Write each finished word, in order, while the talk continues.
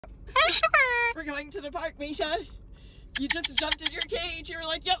We're going to the park, Misha. You just jumped in your cage. You were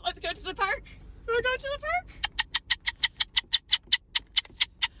like, yep, let's go to the park. We're going to the park.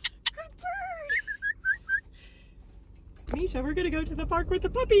 Good bird. Misha, we're gonna go to the park with the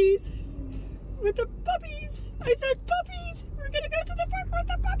puppies. With the puppies. I said puppies. We're gonna go to the park with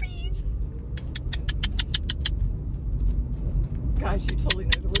the puppies. Gosh, you totally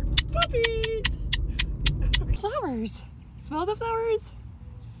know the word puppies. Flowers. Smell the flowers?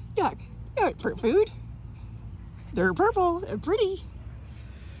 Yuck. Yuck for food. They're purple and pretty.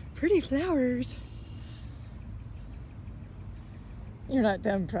 Pretty flowers. You're not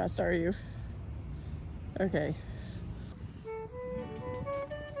that impressed, are you? Okay.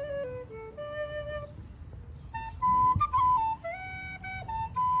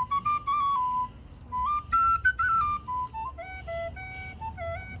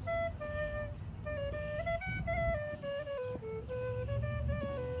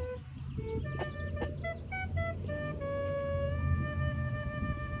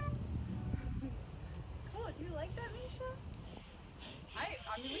 Do you like that, Misha? I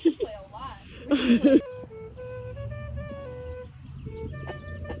mean, we can play a lot.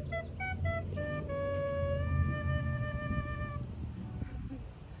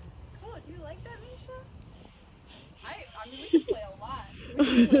 Cool, do you like that, Misha? I mean, we can play a lot.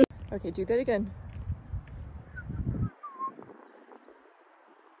 Okay, do that again.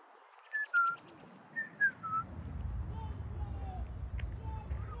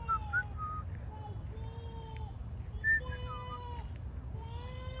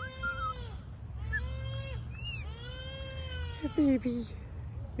 A baby.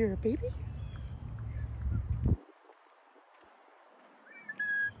 You're a baby?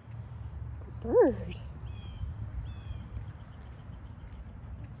 Good bird.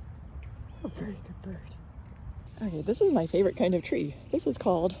 A very good bird. Okay, this is my favorite kind of tree. This is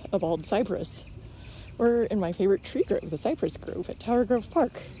called a bald cypress. We're in my favorite tree grove, the cypress grove at Tower Grove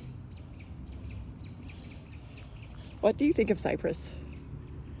Park. What do you think of cypress?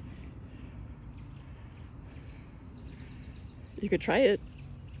 You could try it.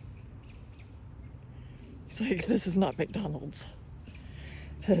 He's like, this is not McDonald's.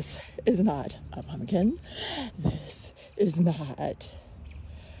 This is not a pumpkin. This is not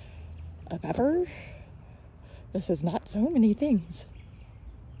a pepper. This is not so many things.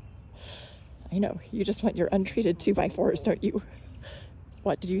 I know, you just want your untreated 2x4s, don't you?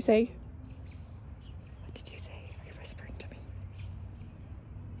 What did you say? What did you say? Are you whispering to me?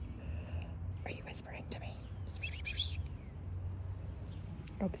 Are you whispering to me?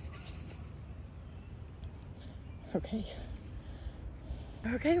 Oh, okay.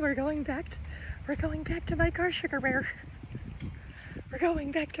 Okay, we're going back to my car, Sugar Bear. We're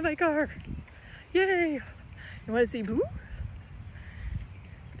going back to my car. Yay! You want to see Boo? Do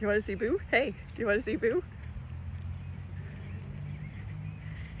you want to see Boo? Hey, do you want to see Boo?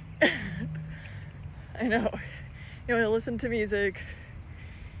 I know. You want to listen to music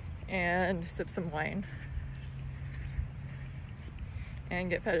and sip some wine and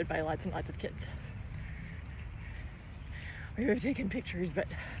get petted by lots and lots of kids. We have taken pictures, but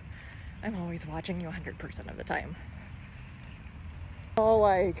I'm always watching you 100% of the time. I'm all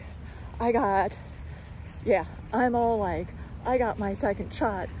like, I got my second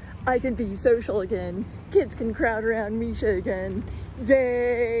shot. I can be social again. Kids can crowd around Misha again.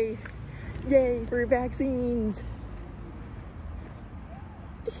 Yay! Yay for vaccines.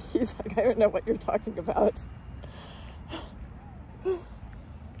 He's like, I don't know what you're talking about.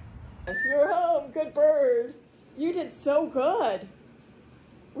 You're home, good bird. You did so good.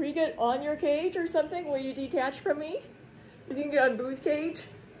 Will you get on your cage or something? Will you detach from me? You can get on Boo's cage.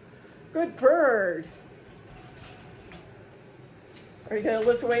 Good bird. Are you gonna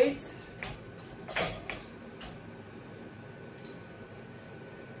lift weights?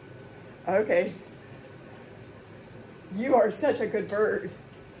 Okay. You are such a good bird.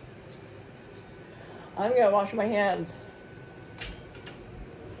 I'm gonna wash my hands.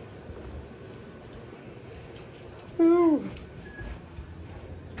 Ooh.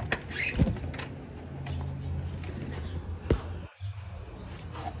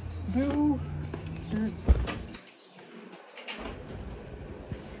 Boo.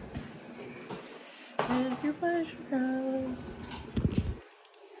 As your pleasure goes.